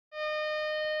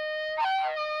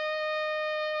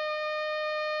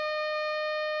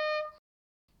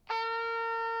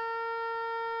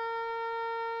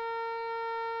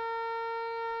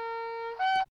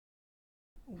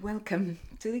Welcome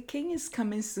to the King is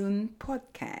Coming Soon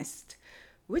podcast,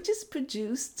 which is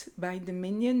produced by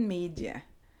Dominion Media.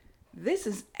 This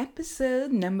is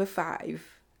episode number 5.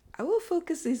 Our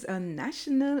focus is on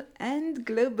national and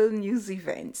global news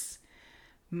events.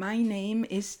 My name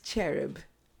is Cherub.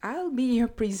 I'll be your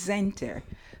presenter.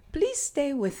 Please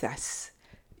stay with us.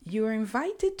 You are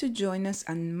invited to join us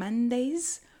on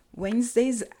Mondays,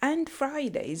 Wednesdays, and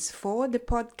Fridays for the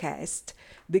podcast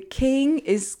The King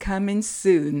is Coming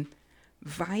Soon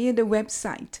via the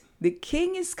website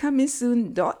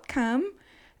thekingiscomingsoon.com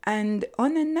and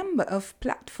on a number of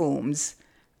platforms.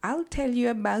 I'll tell you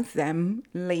about them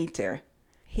later.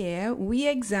 Here we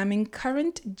examine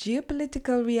current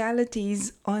geopolitical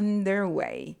realities on their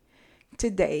way.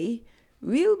 Today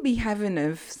we'll be having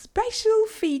a special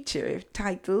feature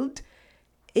titled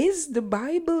Is the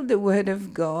Bible the Word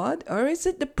of God, or is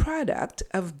it the product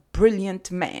of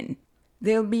brilliant men?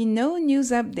 There'll be no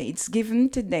news updates given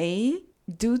today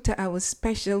due to our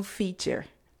special feature.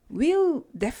 We'll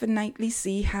definitely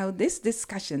see how this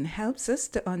discussion helps us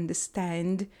to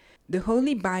understand the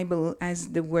Holy Bible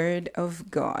as the Word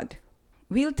of God.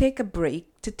 We'll take a break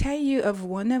to tell you of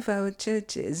one of our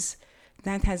churches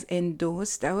that has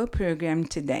endorsed our program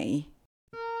today.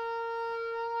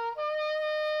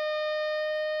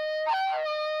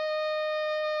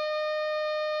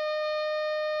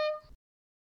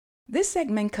 This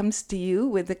segment comes to you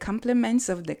with the compliments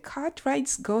of the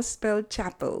Cartwright's Gospel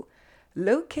Chapel,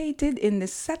 located in the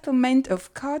settlement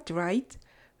of Cartwright,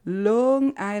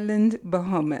 Long Island,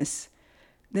 Bahamas.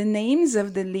 The names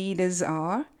of the leaders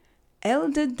are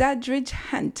Elder Dadridge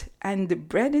Hunt and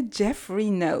Brother Jeffrey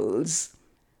Knowles.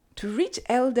 To reach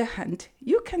Elder Hunt,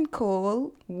 you can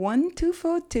call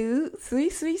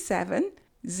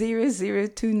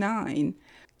 1-242-337-0029.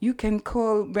 You can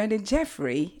call Brother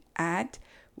Jeffrey at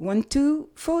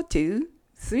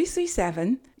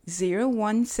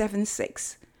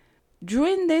 1-242-337-0176.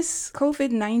 During this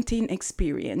COVID-19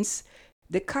 experience,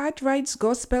 the Cartwright's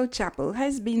Gospel Chapel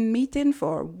has been meeting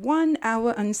for 1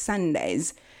 hour on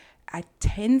Sundays at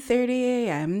 10:30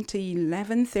 a.m. to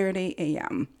 11:30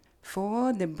 a.m.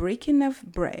 for the breaking of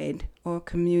bread or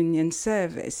communion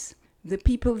service. The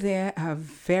people there are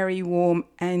very warm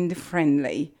and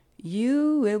friendly.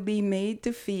 You will be made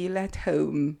to feel at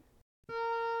home.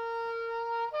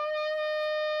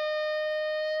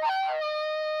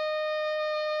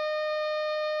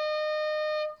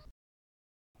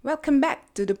 Welcome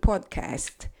back to the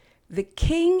podcast. The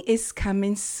King is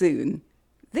Coming Soon.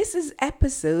 This is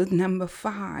episode number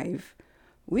 5.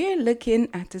 We're looking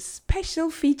at a special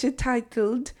feature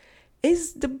titled,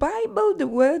 Is the Bible the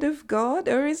Word of God,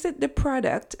 or is it the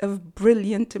product of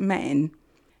brilliant men?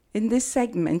 In this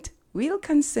segment, we'll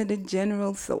consider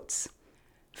general thoughts.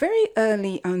 Very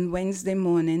early on Wednesday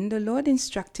morning, the Lord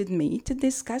instructed me to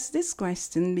discuss this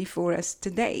question before us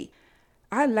today.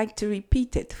 I'd like to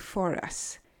repeat it for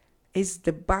us. Is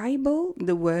the Bible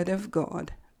the Word of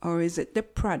God, or is it the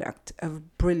product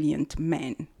of brilliant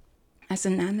men? As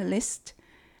an analyst,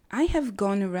 I have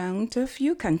gone around to a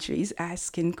few countries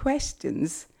asking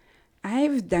questions. I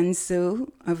have done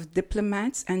so of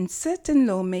diplomats and certain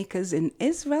lawmakers in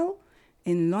Israel,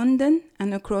 in London,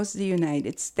 and across the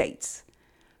United States.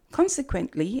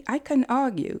 Consequently, I can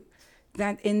argue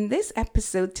that in this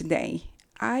episode today,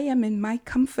 I am in my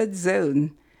comfort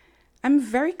zone. I'm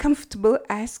very comfortable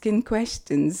asking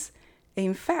questions.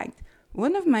 In fact,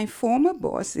 one of my former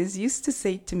bosses used to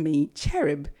say to me,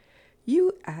 Cherub,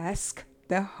 you ask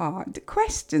the hard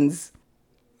questions.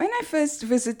 When I first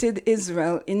visited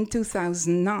Israel in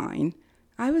 2009,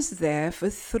 I was there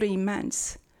for 3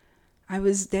 months. I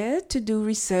was there to do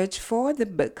research for the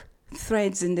book,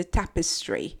 Threads in the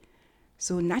Tapestry.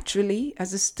 So naturally,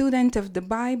 as a student of the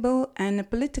Bible and a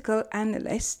political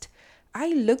analyst,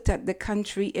 I looked at the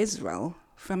country Israel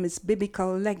from its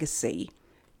biblical legacy.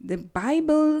 The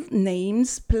Bible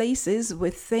names places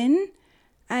within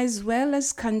as well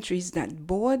as countries that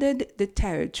bordered the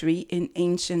territory in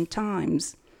ancient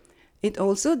times. It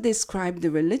also described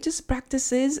the religious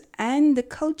practices and the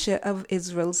culture of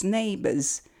Israel's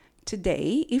neighbors.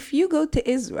 Today, if you go to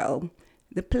Israel,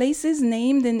 the places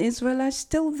named in Israel are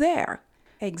still there.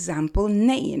 Example,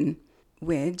 Nain,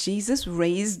 where Jesus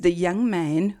raised the young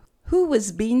man who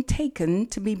was being taken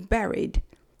to be buried.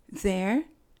 There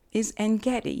is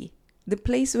En-Gedi, the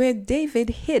place where David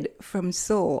hid from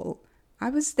Saul. I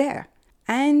was there.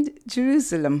 And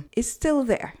Jerusalem is still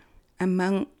there,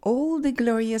 among all the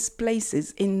glorious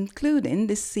places, including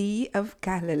the Sea of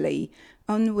Galilee,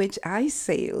 on which I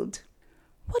sailed.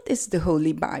 What is the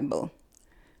Holy Bible?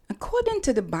 According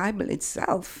to the Bible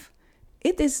itself,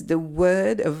 it is the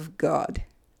Word of God.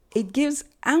 It gives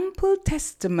ample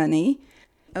testimony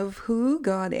of who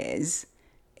God is.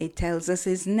 It tells us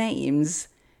his names.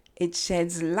 It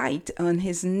sheds light on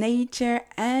his nature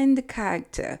and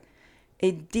character.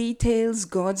 It details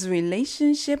God's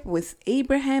relationship with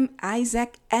Abraham,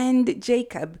 Isaac, and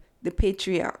Jacob, the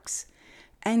patriarchs,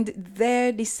 and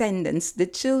their descendants, the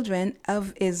children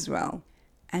of Israel.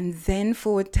 And then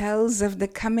foretells of the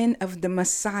coming of the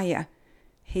Messiah,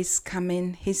 his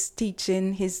coming, his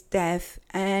teaching, his death,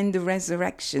 and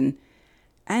resurrection,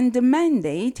 and the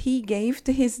mandate he gave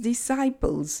to his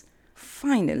disciples.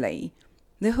 Finally,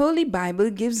 the Holy Bible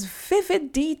gives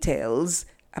vivid details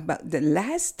about the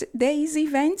last days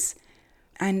events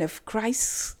and of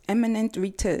Christ's imminent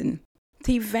return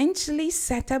to eventually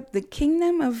set up the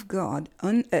kingdom of God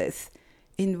on earth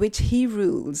in which he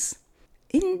rules.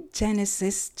 In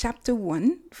Genesis chapter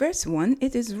 1, verse 1,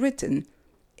 it is written,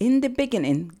 "In the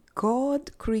beginning,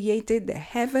 God created the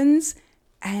heavens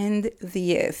and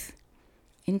the earth."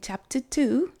 In chapter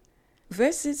 2,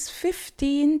 verses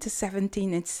 15 to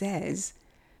 17, it says,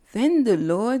 "Then the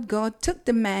Lord God took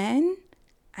the man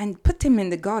and put him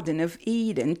in the Garden of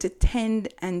Eden to tend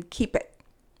and keep it.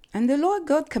 And the Lord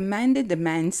God commanded the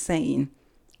man, saying,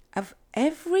 Of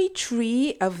every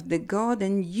tree of the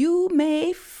garden you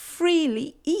may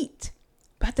freely eat,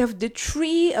 but of the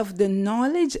tree of the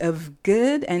knowledge of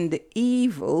good and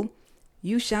evil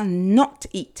you shall not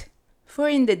eat. For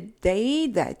in the day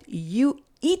that you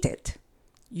eat it,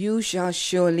 you shall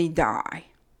surely die."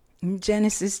 In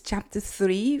Genesis chapter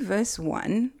 3, verse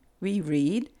 1, we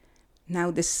read, "Now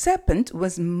the serpent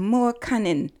was more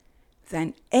cunning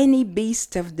than any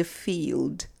beast of the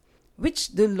field, which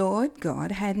the Lord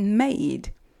God had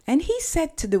made. And he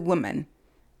said to the woman,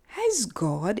 Has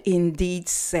God indeed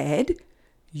said,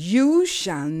 You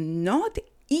shall not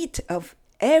eat of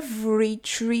every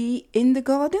tree in the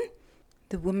garden?"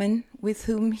 The woman with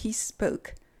whom he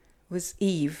spoke was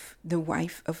Eve, the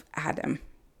wife of Adam.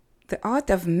 The art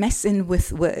of messing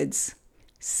with words.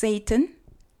 Satan,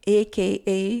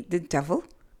 aka the devil,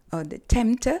 or the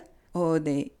tempter, or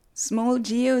the small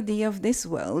god of this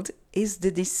world, is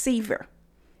the deceiver.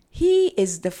 He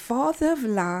is the father of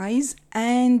lies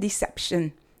and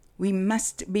deception. We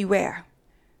must beware.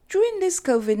 During this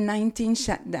COVID-19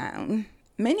 shutdown,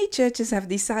 many churches have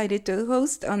decided to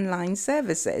host online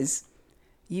services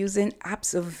using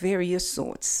apps of various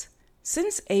sorts.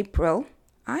 Since April,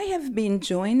 I have been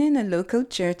joining a local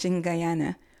church in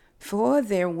Guyana for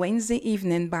their Wednesday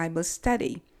evening Bible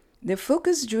study. The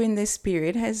focus during this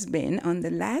period has been on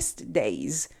the last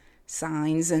days,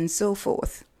 signs, and so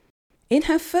forth. In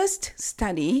her first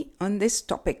study on this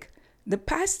topic, the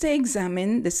pastor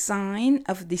examined the sign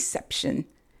of deception.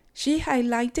 She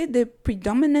highlighted the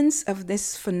predominance of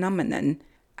this phenomenon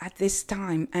at this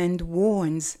time and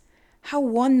warns how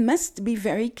one must be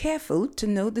very careful to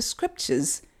know the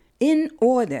scriptures in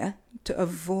order to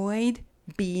avoid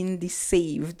being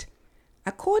deceived.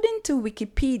 According to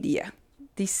Wikipedia,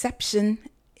 deception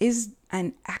is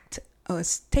an act or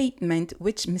statement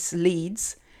which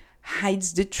misleads,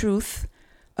 hides the truth,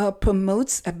 or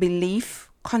promotes a belief,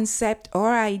 concept,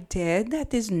 or idea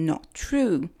that is not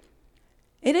true.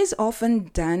 It is often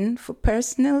done for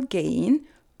personal gain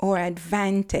or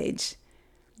advantage.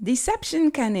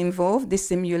 Deception can involve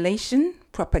dissimulation,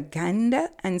 propaganda,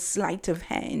 and sleight of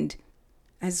hand,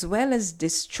 as well as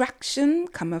distraction,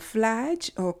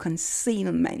 camouflage, or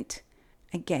concealment.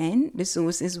 Again, the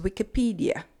source is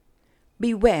Wikipedia.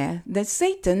 Beware that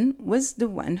Satan was the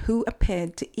one who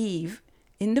appeared to Eve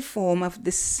in the form of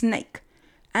the snake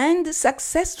and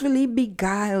successfully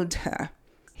beguiled her.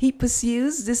 He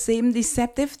pursues the same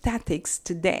deceptive tactics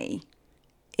today.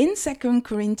 In 2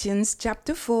 Corinthians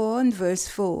chapter 4 and verse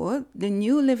 4, the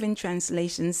New Living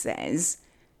Translation says,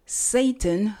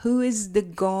 "Satan, who is the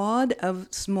god of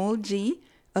small g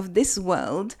of this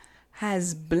world,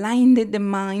 has blinded the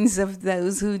minds of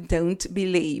those who don't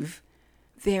believe.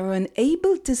 They are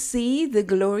unable to see the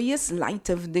glorious light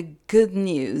of the good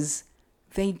news.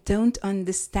 They don't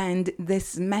understand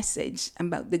this message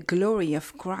about the glory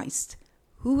of Christ,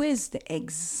 who is the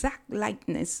exact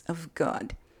likeness of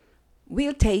God."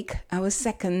 We'll take our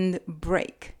second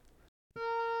break.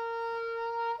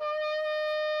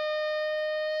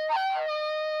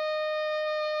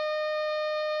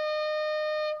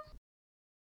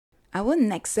 Our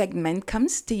next segment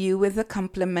comes to you with the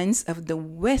compliments of the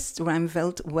West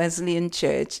Ramveld Wesleyan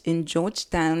Church in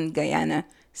Georgetown, Guyana,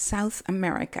 South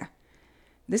America.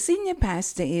 The senior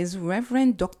pastor is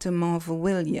Reverend Dr. Marvel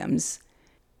Williams.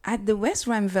 At the West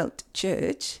Ramveld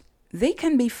Church, they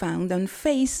can be found on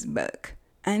Facebook,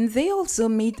 and they also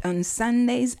meet on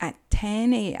Sundays at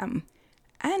 10 a.m.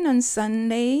 and on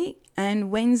Sunday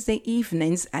and Wednesday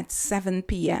evenings at 7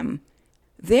 p.m.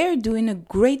 They're doing a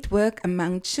great work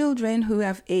among children who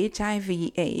have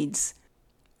HIV/AIDS.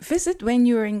 Visit when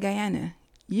you're in Guyana.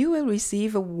 You will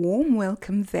receive a warm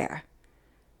welcome there.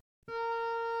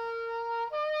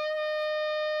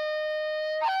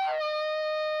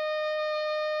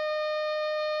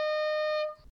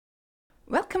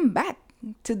 Welcome back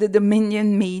to the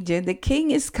Dominion Media The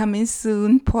King is Coming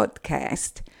Soon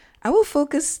podcast. Our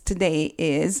focus today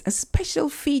is a special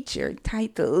feature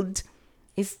titled,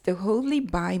 Is the Holy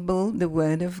Bible the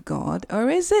Word of God, or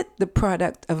is it the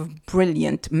product of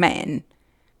brilliant men?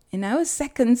 In our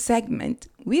second segment,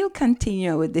 we'll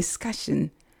continue our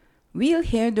discussion. We'll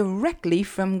hear directly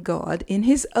from God in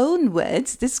His own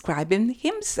words describing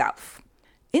Himself.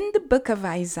 In the book of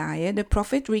Isaiah, the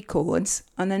prophet records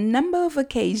on a number of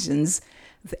occasions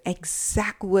the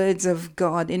exact words of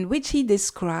God in which he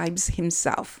describes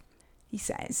himself. He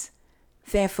says,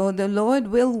 "Therefore the Lord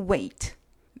will wait,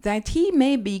 that he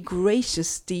may be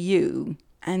gracious to you,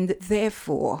 and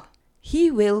therefore he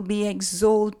will be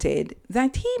exalted,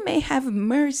 that he may have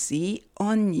mercy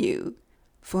on you.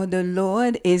 For the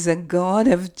Lord is a God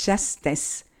of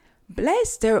justice.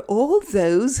 Blessed are all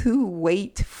those who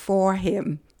wait for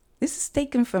him." This is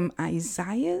taken from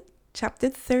Isaiah chapter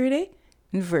 30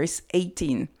 and verse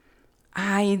 18.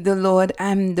 "I, the Lord,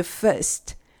 am the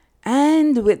first,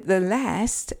 and with the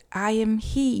last I am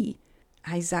he."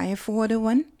 Isaiah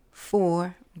 41,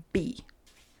 4b.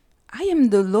 "I am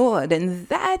the Lord, and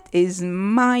that is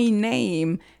my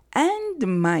name,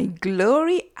 and my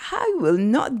glory I will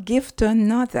not give to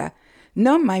another,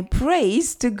 nor my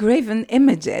praise to graven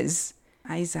images."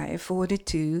 Isaiah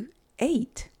 42,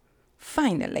 8.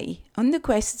 Finally, on the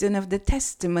question of the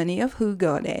testimony of who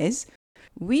God is,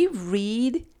 we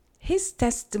read his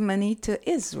testimony to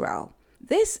Israel.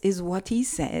 This is what he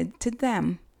said to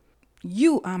them.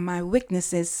 "You are my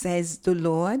witnesses, says the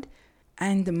Lord,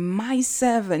 and my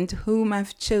servant whom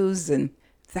I've chosen,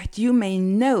 that you may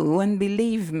know and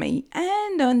believe me,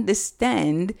 and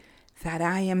understand that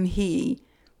I am he.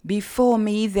 Before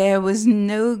me there was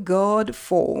no God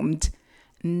formed,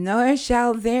 nor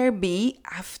shall there be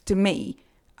after me.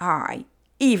 I,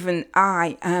 even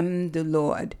I, am the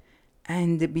Lord,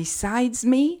 and besides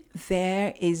me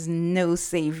there is no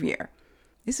Savior."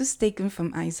 This is taken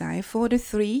from Isaiah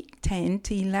 43, 10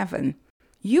 to 11.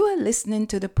 You are listening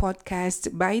to the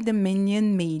podcast by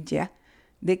Dominion Media.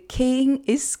 The King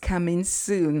is Coming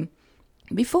Soon.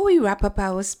 Before we wrap up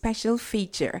our special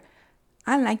feature,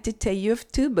 I'd like to tell you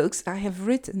of two books I have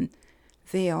written.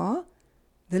 They are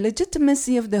The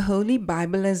Legitimacy of the Holy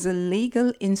Bible as a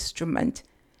Legal Instrument.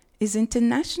 Is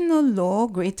international law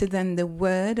greater than the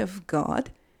Word of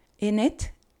God? In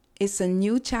it is a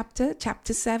new chapter,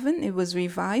 chapter 7. It was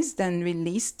revised and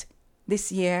released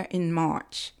this year in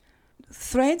March.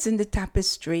 Threads in the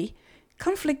Tapestry,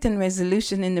 Conflict and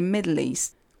Resolution in the Middle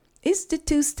East. Is the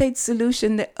two-state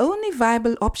solution the only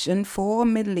viable option for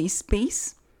Middle East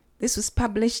peace? This was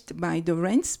published by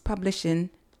Dorrance Publishing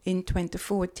in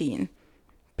 2014.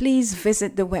 Please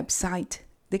visit the website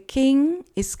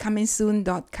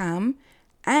thekingiscomingsoon.com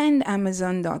and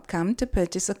amazon.com to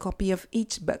purchase a copy of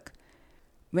each book.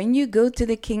 When you go to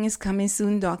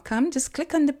thekingiscomingsoon.com, just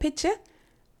click on the picture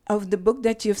of the book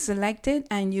that you've selected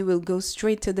and you will go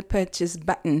straight to the purchase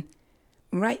button.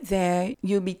 Right there,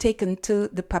 you'll be taken to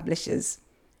the publishers.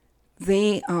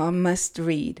 They are must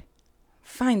read.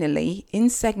 Finally, in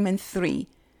segment 3,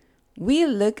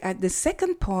 we'll look at the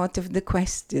second part of the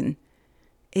question.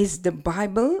 Is the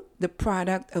Bible the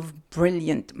product of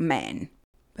brilliant men?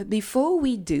 But before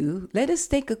we do, let us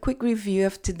take a quick review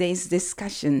of today's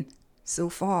discussion so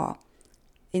far.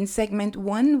 In segment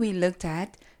 1, we looked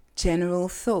at general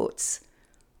thoughts.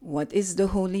 What is the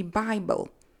Holy Bible?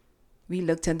 We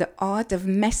looked at the art of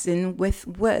messing with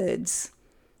words.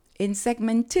 In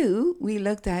segment 2, we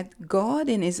looked at God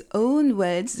in His own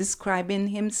words describing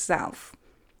Himself.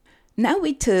 Now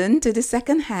we turn to the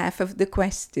second half of the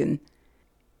question.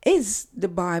 Is the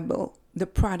Bible the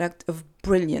product of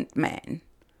brilliant men?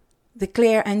 The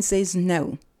clear answer is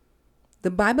no.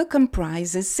 The Bible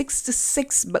comprises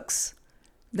 66 books.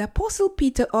 The Apostle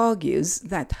Peter argues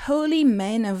that holy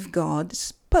men of God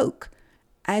spoke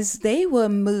as they were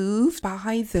moved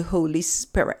by the Holy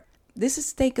Spirit. This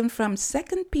is taken from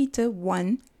 2 Peter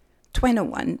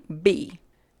 1:21b.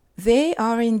 There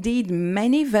are indeed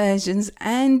many versions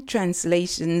and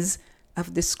translations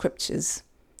of the scriptures.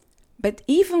 But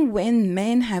even when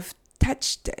men have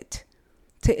touched it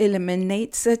to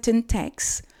eliminate certain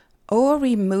texts or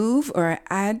remove or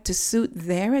add to suit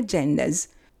their agendas,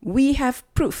 we have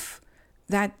proof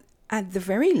that at the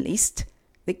very least,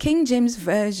 The King James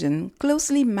Version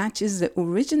closely matches the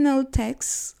original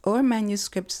texts or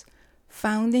manuscripts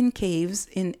found in caves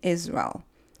in Israel.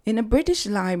 In a British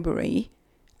library,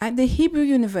 at the Hebrew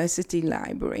University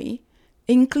Library,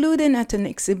 including at an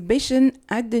exhibition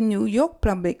at the New York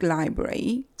Public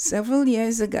Library several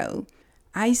years ago,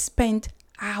 I spent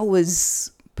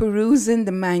hours perusing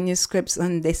the manuscripts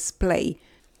on display,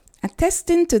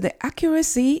 attesting to the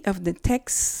accuracy of the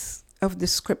texts of the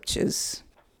scriptures.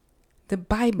 The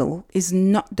Bible is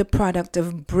not the product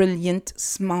of brilliant,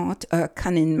 smart, or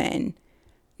cunning men.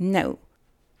 No,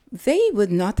 they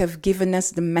would not have given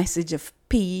us the message of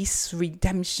peace,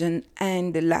 redemption,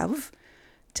 and love.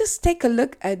 Just take a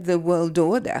look at the world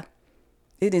order.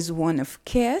 It is one of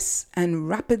chaos and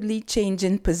rapidly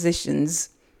changing positions.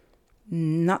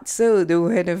 Not so the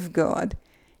Word of God.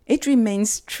 It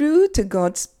remains true to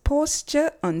God's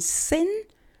posture on sin,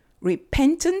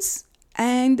 repentance,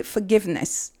 and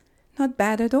forgiveness. Not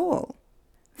bad at all.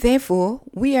 Therefore,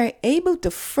 we are able to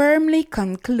firmly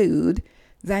conclude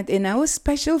that in our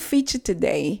special feature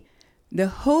today, the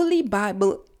Holy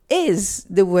Bible is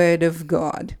the Word of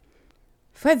God.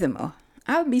 Furthermore,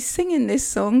 I'll be singing this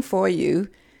song for you,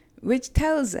 which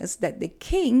tells us that the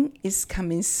King is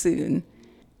coming soon.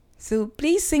 So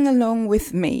please sing along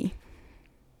with me.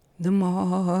 The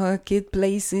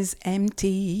marketplace is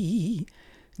empty.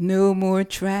 No more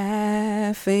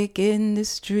traffic in the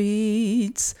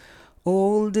streets.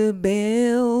 All the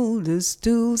builders'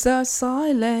 stools are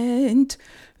silent.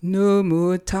 No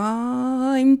more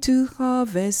time to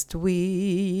harvest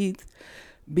wheat.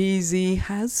 Busy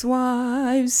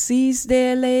housewives cease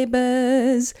their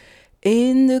labors.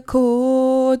 In the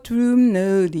courtroom,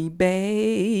 no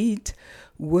debate.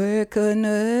 Work on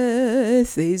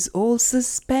earth is all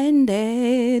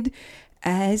suspended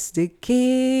as the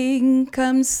King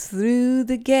comes through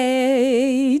the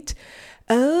gate.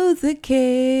 Oh, the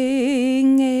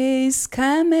King is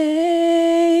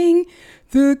coming.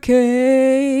 The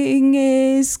King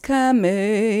is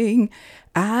coming.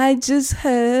 I just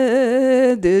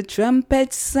heard the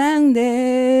trumpet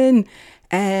sounding,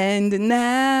 and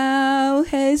now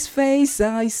his face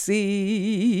I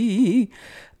see.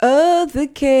 Oh, the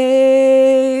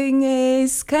King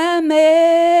is coming.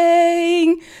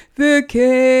 The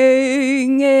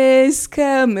King is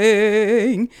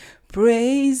coming.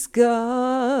 Praise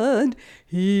God,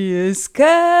 He is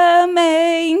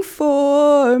coming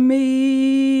for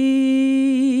me.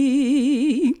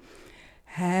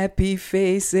 Happy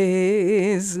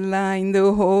faces line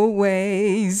the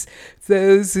hallways,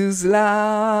 those whose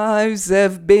lives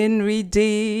have been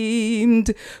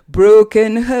redeemed,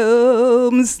 broken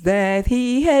homes that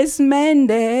He has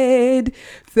mended,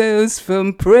 those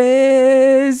from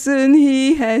prison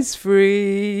He has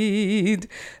freed,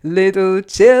 little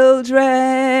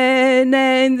children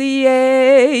and the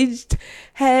aged,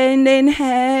 hand in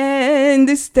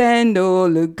hand stand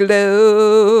all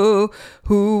aglow,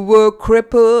 who were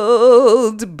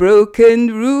crippled, broken,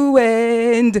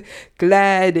 ruined,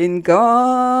 clad in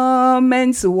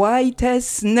garments white as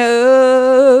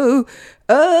snow.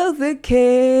 Oh, the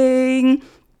King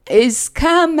is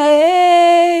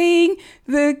coming.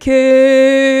 The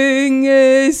King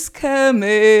is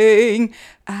coming.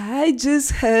 I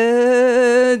just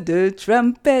heard the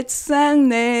trumpet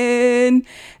sounding,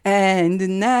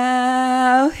 and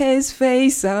now His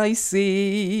face I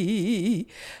see.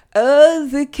 Oh,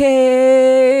 the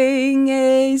King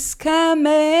is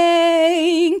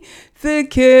coming. The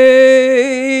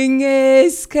King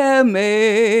is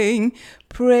coming.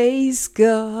 Praise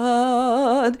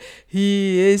God,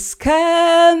 He is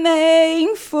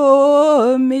coming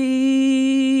for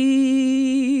me.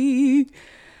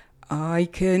 I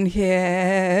can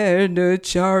hear the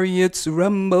chariots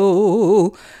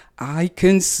rumble. I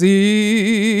can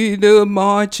see the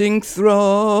marching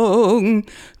throng.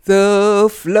 The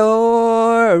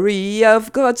flurry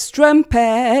of God's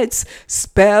trumpets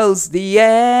spells the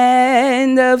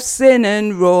end of sin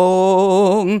and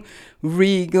wrong.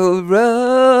 Regal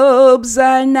robes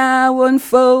are now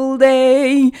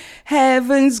unfolding,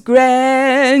 heaven's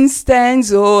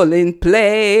grandstands all in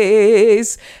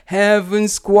place,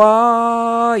 heaven's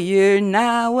choir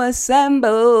now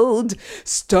assembled,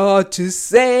 start to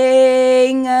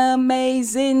sing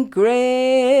Amazing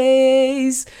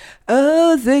Grace.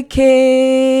 Oh, the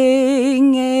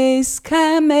King is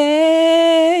coming,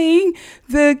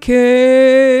 the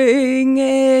King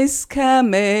is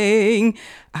coming.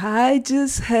 I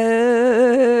just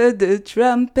heard the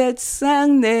trumpet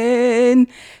sounding,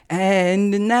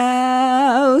 and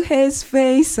now His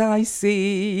face I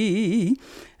see.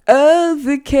 Oh,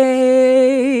 the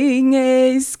King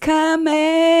is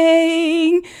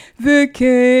coming. The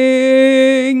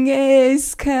King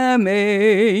is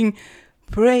coming.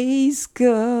 Praise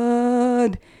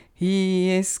God.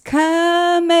 He is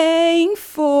coming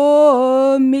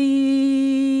for me.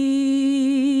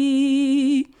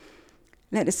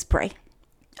 Let us pray.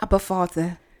 Abba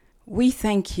Father, we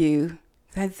thank you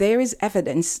that there is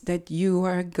evidence that you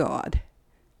are God.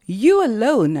 You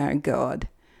alone are God.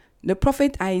 The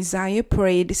prophet Isaiah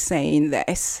prayed saying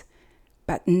this,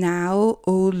 "But now,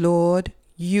 O Lord,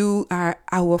 you are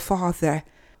our Father.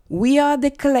 We are the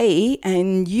clay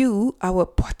and you our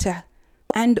potter,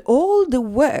 and all the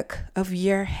work of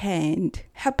your hand.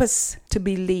 Help us to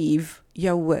believe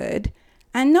your word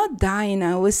and not die in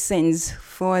our sins,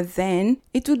 for then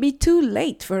it will be too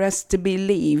late for us to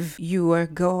believe you are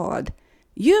God.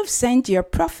 You have sent your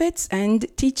prophets and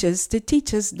teachers to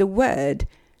teach us the word,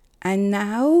 and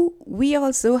now we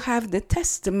also have the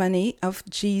testimony of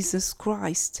Jesus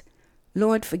Christ.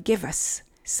 Lord, forgive us.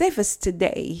 Save us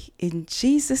today. In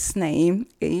Jesus' name,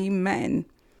 amen."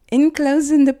 In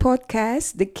closing the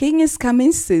podcast, The King is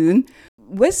Coming Soon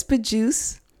was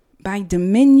produced by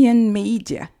Dominion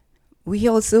Media. We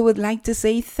also would like to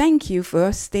say thank you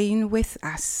for staying with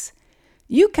us.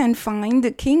 You can find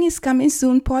the King is Coming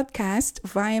Soon podcast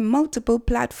via multiple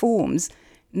platforms,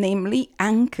 namely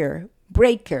Anchor,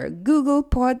 Breaker, Google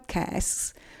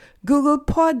Podcasts, Google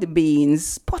Podbean,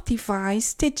 Spotify,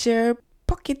 Stitcher,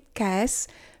 Pocket Casts,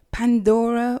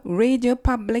 Pandora, Radio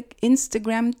Public,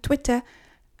 Instagram, Twitter,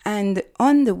 and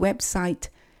on the website,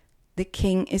 The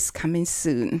King is Coming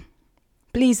Soon.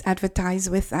 Please advertise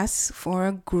with us for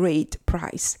a great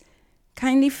price.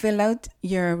 Kindly fill out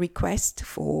your request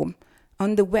form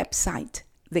on the website,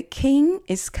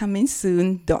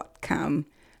 thekingiscomingsoon.com.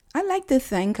 I'd like to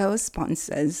thank our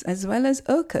sponsors as well as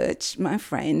Okach, my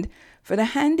friend, for the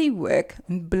handiwork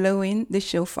in blowing the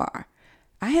shofar.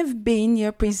 I have been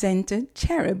your presenter,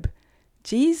 Cherub.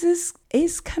 Jesus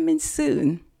is coming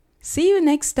soon. See you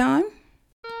next time.